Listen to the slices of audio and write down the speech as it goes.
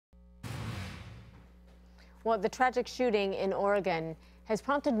Well, the tragic shooting in Oregon has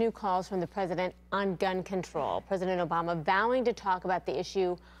prompted new calls from the president on gun control. President Obama vowing to talk about the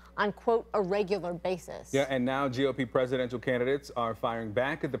issue on, quote, a regular basis. Yeah, and now GOP presidential candidates are firing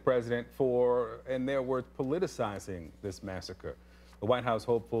back at the president for, in their words, politicizing this massacre. The White House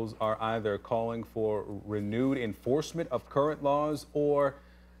hopefuls are either calling for renewed enforcement of current laws or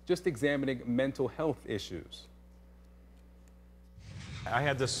just examining mental health issues. I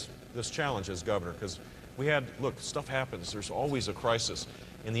had this challenge as governor because we had, look, stuff happens. There's always a crisis.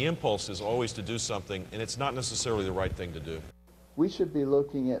 And the impulse is always to do something, and it's not necessarily the right thing to do. We should be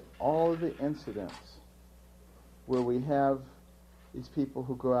looking at all of the incidents where we have these people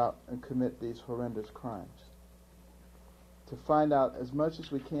who go out and commit these horrendous crimes, to find out as much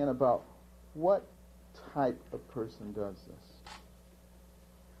as we can about what type of person does this.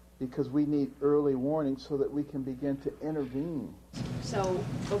 Because we need early warning so that we can begin to intervene. So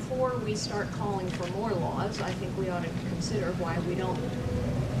before we start calling for more laws, I think we ought to consider why we don't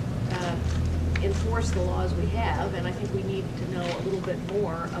enforce the laws we have, and I think we need to know a little bit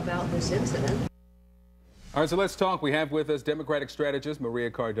more about this incident. All right, so let's talk. We have with us Democratic strategist Maria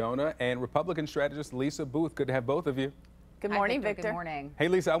Cardona and Republican strategist Lisa Boothe. Good to have both of you. Good morning, Victor. Good morning. Hey,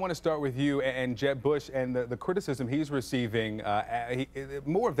 Lisa, I want to start with you and Jeb Bush and the criticism he's receiving.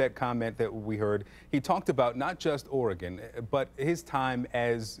 More of that comment that we heard. He talked about not just Oregon, but his time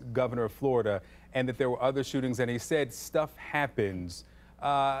as governor of Florida, and that there were other shootings, and he said stuff happens.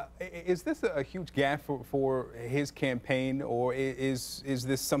 Is this a huge gaffe for his campaign, or is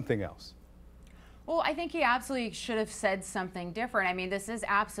this something else? Well, I think he absolutely should have said something different. I mean, this is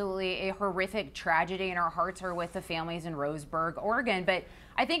absolutely a horrific tragedy, and our hearts are with the families in Roseburg, Oregon. But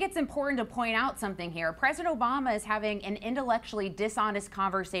I think it's important to point out something here. President Obama is having an intellectually dishonest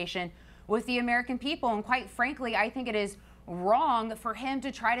conversation with the American people. And quite frankly, I think it is wrong for him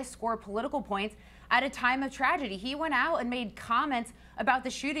to try to score political points at a time of tragedy. He went out and made comments about the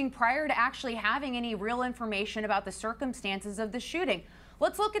shooting prior to actually having any real information about the circumstances of the shooting.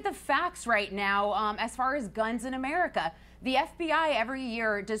 Let's look at the facts right now as far as guns in America. The FBI every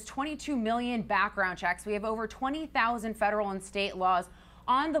year does 22 million background checks. We have over 20,000 federal and state laws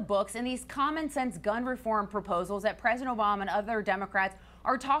on the books, and these common sense gun reform proposals that President Obama and other Democrats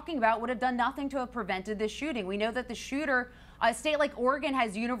are talking about would have done nothing to have prevented this shooting. We know that the shooter, a state like Oregon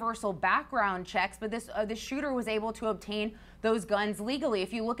has universal background checks, but the shooter was able to obtain those guns legally.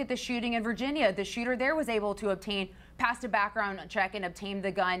 If you look at the shooting in Virginia, the shooter there was able to passed a background check and obtained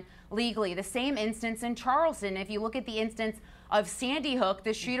the gun legally. The same instance in Charleston. If you look at the instance of Sandy Hook,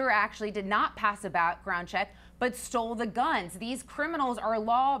 the shooter actually did not pass a background check, but stole the guns. These criminals are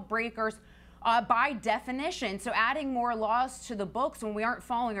lawbreakers by definition. So adding more laws to the books when we aren't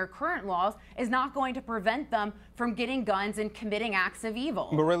following our current laws is not going to prevent them from getting guns and committing acts of evil.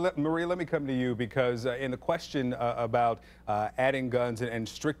 Maria, let me come to you, because in the question about adding guns and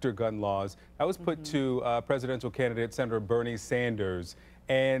stricter gun laws, that was put to presidential candidate Senator Bernie Sanders.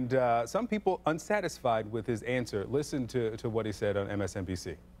 And some people unsatisfied with his answer. Listen to what he said on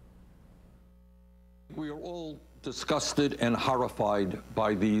MSNBC. We are all disgusted and horrified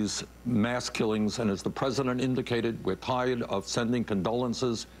by these mass killings, and as the president indicated, we're tired of sending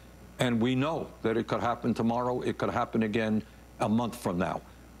condolences, and we know that it could happen tomorrow, it could happen again a month from now.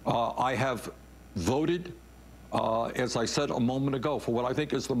 I have voted, as I said a moment ago, for what I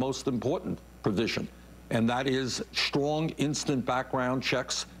think is the most important provision, and that is strong instant background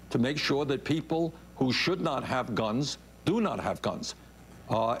checks to make sure that people who should not have guns do not have guns.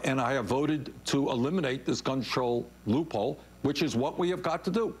 And I have voted to eliminate this gun control loophole, which is what we have got to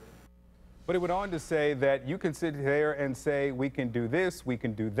do. But it went on to say that you can sit there and say, we can do this, we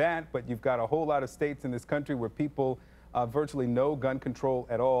can do that, but you've got a whole lot of states in this country where people virtually no gun control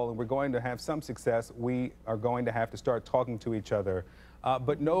at all, and we're going to have some success. We are going to have to start talking to each other,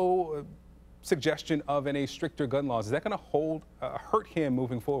 but no suggestion of any stricter gun laws. Is that going to hurt him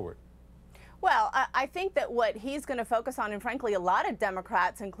moving forward? Well, I think that what he's going to focus on, and frankly, a lot of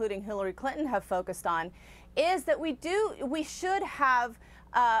Democrats, including Hillary Clinton, have focused on, is that we should have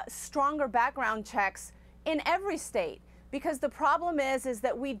stronger background checks in every state. Because the problem is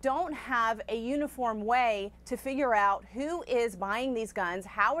that we don't have a uniform way to figure out who is buying these guns,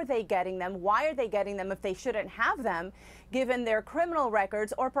 how are they getting them, why are they getting them if they shouldn't have them, given their criminal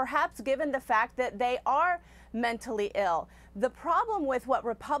records, or perhaps given the fact that they are mentally ill. The problem with what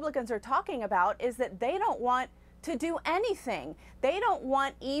Republicans are talking about is that they don't want to do anything. They don't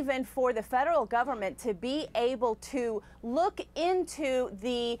want even for the federal government to be able to look into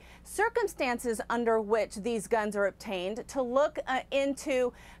the circumstances under which these guns are obtained, to look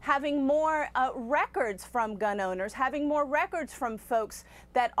into having more records from gun owners, having more records from folks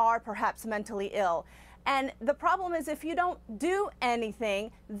that are perhaps mentally ill. And the problem is, if you don't do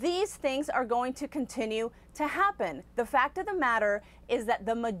anything, these things are going to continue to happen. The fact of the matter is that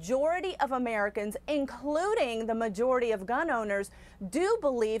the majority of Americans, including the majority of gun owners, do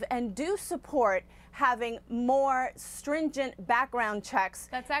believe and do support having more stringent background checks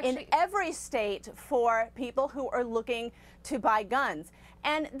in every state for people who are looking to buy guns.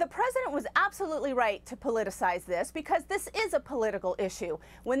 And the president was absolutely right to politicize this, because this is a political issue.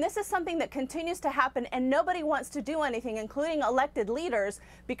 When this is something that continues to happen and nobody wants to do anything, including elected leaders,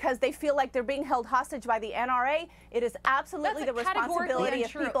 because they feel like they're being held hostage by the NRA, it is absolutely the responsibility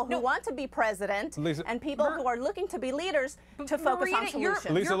of people who want to be president and people who are looking to be leaders to focus on solutions.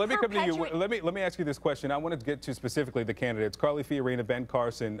 Lisa, let me come to you. Let me ask you this question. I want to get to specifically the candidates. Carly Fiorina, Ben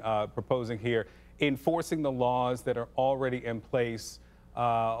Carson proposing here, enforcing the laws that are already in place,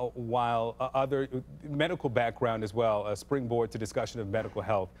 while other medical background as well, a springboard to discussion of medical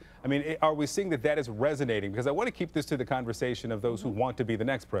health. I mean, are we seeing that is resonating? Because I want to keep this to the conversation of those who want to be the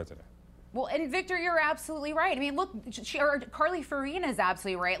next president. Well, and Victor, you're absolutely right. I mean, look, Carly Fiorina is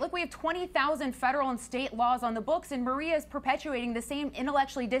absolutely right. Look, we have 20,000 federal and state laws on the books, and Maria is perpetuating the same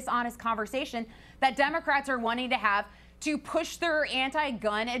intellectually dishonest conversation that Democrats are wanting to have to push their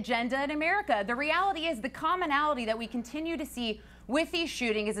anti-gun agenda in America. The reality is the commonality that we continue to see with these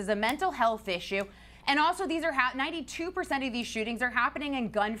shootings is a mental health issue. And also, these are 92% of these shootings are happening in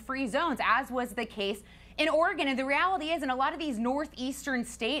gun-free zones, as was the case in Oregon. And the reality is, in a lot of these northeastern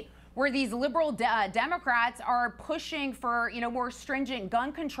states where these liberal Democrats are pushing for, more stringent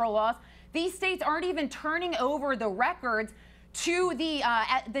gun control laws, these states aren't even turning over the records to the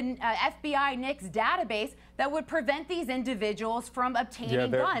FBI NICS database that would prevent these individuals from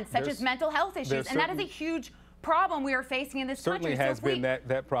obtaining guns, such as mental health issues. And that is a huge problem we are facing in this country. Certainly has been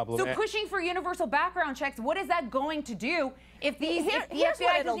that problem. So pushing for universal background checks, what is that going to do if the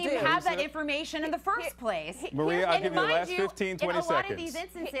FBI doesn't even have that information in the first place? Maria, I'll give you the last 15, 20 seconds. In a lot of these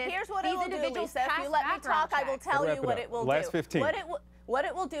instances, here's what it will do, Lisa. If you let me talk, I will tell you what it will do. Last 15. What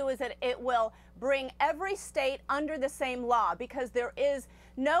it will do is that it will bring every state under the same law, because there is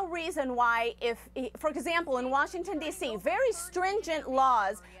no reason why, for example, in Washington, D.C., very stringent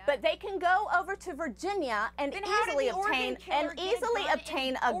laws, but they can go over to Virginia and easily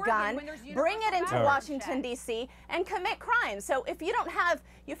obtain a gun, bring it into Washington, D.C., and commit crimes. So if you don't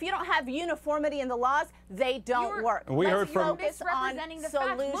have uniformity in the laws, they don't work. We heard from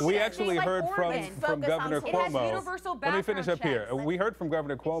solutions. We actually heard from Governor Cuomo. Let me finish up here. We heard from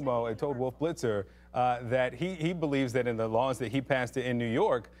Governor Cuomo and told Wolf Blitzer that he believes that in the laws that he passed in New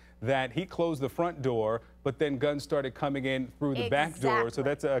York, that he closed the front door, but then guns started coming in through the back door. So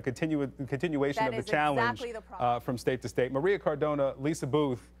that's a continuation of the challenge from state to state. Maria Cardona, Lisa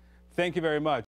Boothe, thank you very much.